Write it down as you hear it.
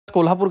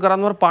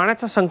कोल्हापूरकरांवर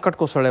पाण्याचं संकट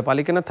कोसळले।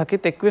 पालिकेने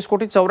थकीत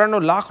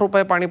 21,94,00,000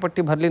 रुपये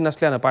पाणीपट्टी भरली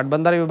नसल्याने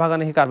पाटबंधारे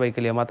विभागाने ही कारवाई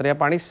केली आहे। मात्र या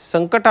पाणी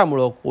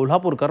संकटामुळे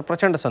कोल्हापूरकर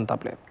प्रचंड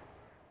संतापले।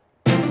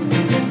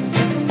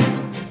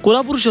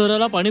 कोल्हापूर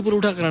शहराला पाणी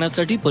पुरवठा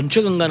करण्यासाठी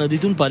पंचगंगा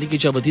नदीतून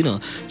पालिकेच्या वतीनं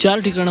 4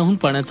 ठिकाणाहून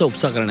पाण्याचा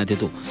उपसा करण्यात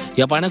येतो।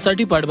 या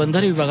पाण्यासाठी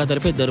पाटबंधारे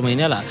विभागातर्फे दर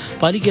महिन्याला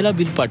पालिकेला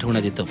बिल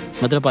पाठवण्यात येतं।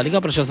 मात्र पालिका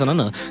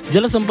प्रशासनानं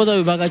जलसंपदा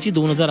विभागाची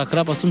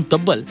 2011 पासून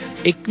तब्बल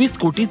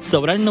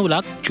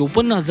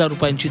 21,94,54,00,000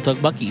 रुपयांची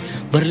थकबाकी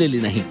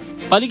भरलेली नाही।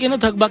 पालिकेनं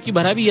थकबाकी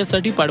भरावी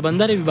यासाठी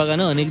पाटबंधारे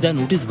विभागानं अनेकदा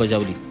नोटीस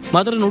बजावली।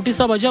 मात्र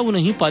नोटिसा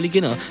बजावूनही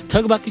पालिकेनं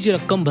थकबाकीची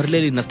रक्कम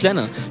भरलेली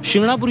नसल्यानं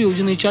शिंगणापूर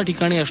योजनेच्या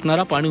ठिकाणी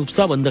असणारा पाणी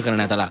उपसा बंद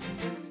करण्यात आला।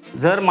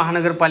 जर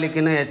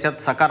महानगरपालिकेनं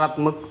याच्यात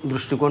सकारात्मक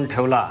दृष्टिकोन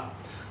ठेवला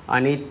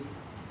आणि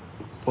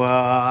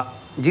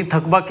जी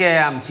थकबाकी आहे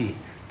आमची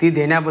ती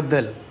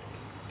देण्याबद्दल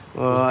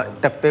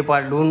टप्पे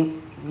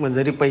पाडून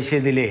जरी पैसे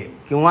दिले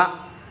किंवा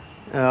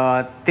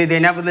ते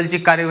देण्याबद्दलची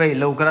कार्यवाही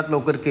लवकरात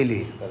लवकर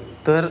केली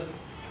तर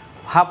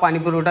हा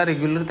पाणीपुरवठा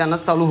रेग्युलर त्यांना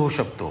चालू होऊ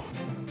शकतो।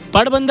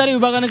 पाटबंधारे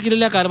विभागानं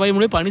केलेल्या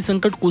कारवाईमुळे पाणी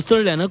संकट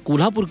कोसळल्यानं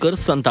कोल्हापूरकर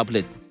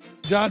संतापलेत।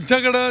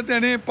 ज्यांच्याकडे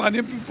त्याने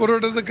पाणी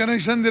पुरवठ्याचं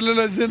कनेक्शन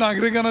दिलेलं आहे, जे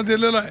नागरिकांना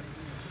दिलेलं आहे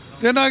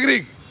ते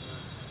नागरिक,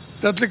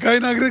 त्यातले काही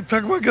नागरिक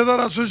थकबाकीदार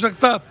असू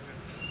शकतात,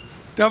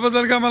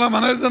 त्याबद्दल काय मला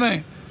म्हणायचं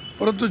नाही।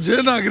 परंतु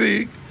जे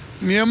नागरिक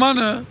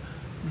नियमानं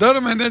दर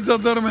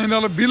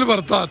महिन्याला बिल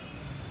भरतात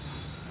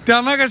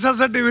त्यांना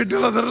कशासाठी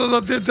वेठीला धरलं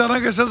जाते, त्यांना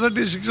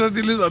कशासाठी शिक्षा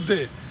दिली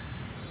जाते,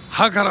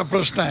 हा खरा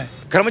प्रश्न आहे।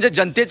 खरं म्हणजे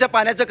जनतेच्या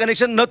पाण्याचं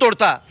कनेक्शन न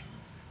तोडता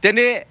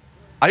त्याने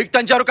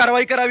आयुक्तांच्यावर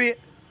कारवाई करावी,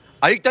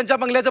 आयुक्तांच्या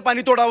बंगल्याचं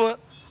पाणी तोडावं,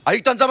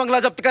 आयुक्तांचा बंगला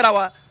जप्त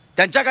करावा,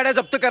 त्यांच्या गाड्या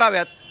जप्त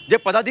कराव्यात। जे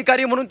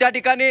पदाधिकारी म्हणून त्या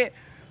ठिकाणी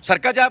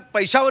सरकारच्या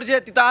पैशावर जे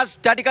तिथं आज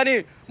त्या ठिकाणी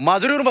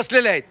माजुरीवर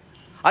बसलेले आहेत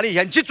आणि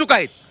यांची चूक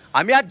आहेत।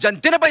 आम्ही आज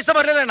जनतेने पैसा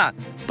भरलेला आहे ना।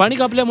 पाणी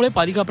कापल्यामुळे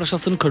पालिका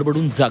प्रशासन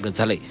खडबडून जागं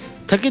झालंय।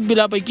 थकीत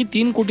बिलापैकी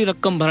 3 कोटी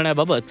रक्कम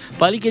भरण्याबाबत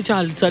पालिकेच्या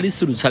हालचाली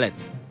सुरू झाल्यात।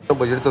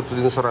 बजेट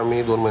तरतुदीनुसार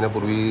आम्ही 2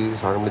 महिन्यापूर्वी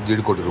साधारण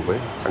 1.5 कोटी रुपये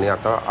आणि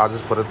आता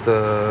आजच परत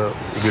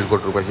 1.5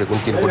 कोटी रुपयाचे एकूण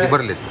 3 कोटी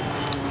भरलेत।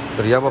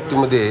 तर या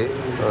बाबतीमध्ये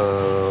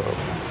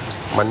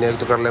मान्य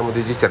आयुक्त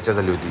कार्यालयामध्ये जी चर्चा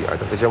झाली होती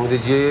आणि त्याच्यामध्ये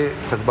जे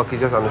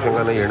थकबाकीच्या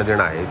अनुषंगानं येणं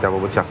देणं आहे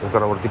त्याबाबत शासन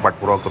स्तरावरती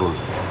पाठपुरावा करून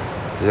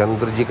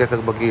त्याच्यानंतर जी काही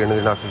थकबाकी येणं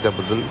देणं असेल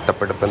त्याबद्दल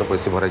टप्प्याटप्प्यानं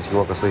पैसे भरायचे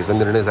किंवा कसं याचा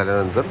निर्णय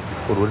झाल्यानंतर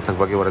उर्वरित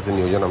थकबाकी भरायचं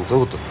नियोजन आमचं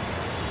होतं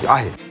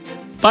आहे।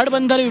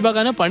 पाटबंधारे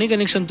विभागानं पाणी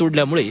कनेक्शन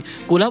तोडल्यामुळे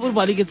कोल्हापूर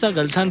पालिकेचा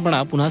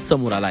गलथानपणा पुन्हा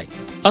समोर आलाय।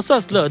 असं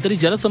असलं तरी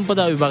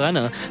जलसंपदा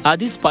विभागानं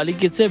आधीच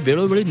पालिकेचे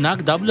वेळोवेळी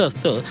नाक दाबलं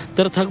असतं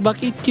तर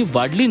थकबाकी इतकी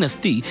वाढली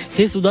नसती,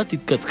 हे सुद्धा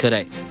तितकंच खरं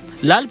आहे।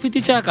 लाल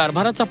फितीच्या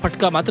कारभाराचा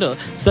फटका मात्र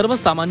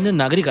सर्वसामान्य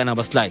नागरिकांना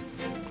बसलाय।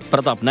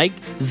 Pratap Naik,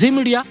 Zee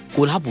media,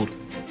 Kolhapur.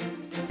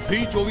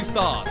 Zee 24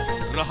 तास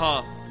रहा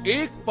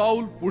एक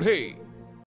पाऊल पुढे।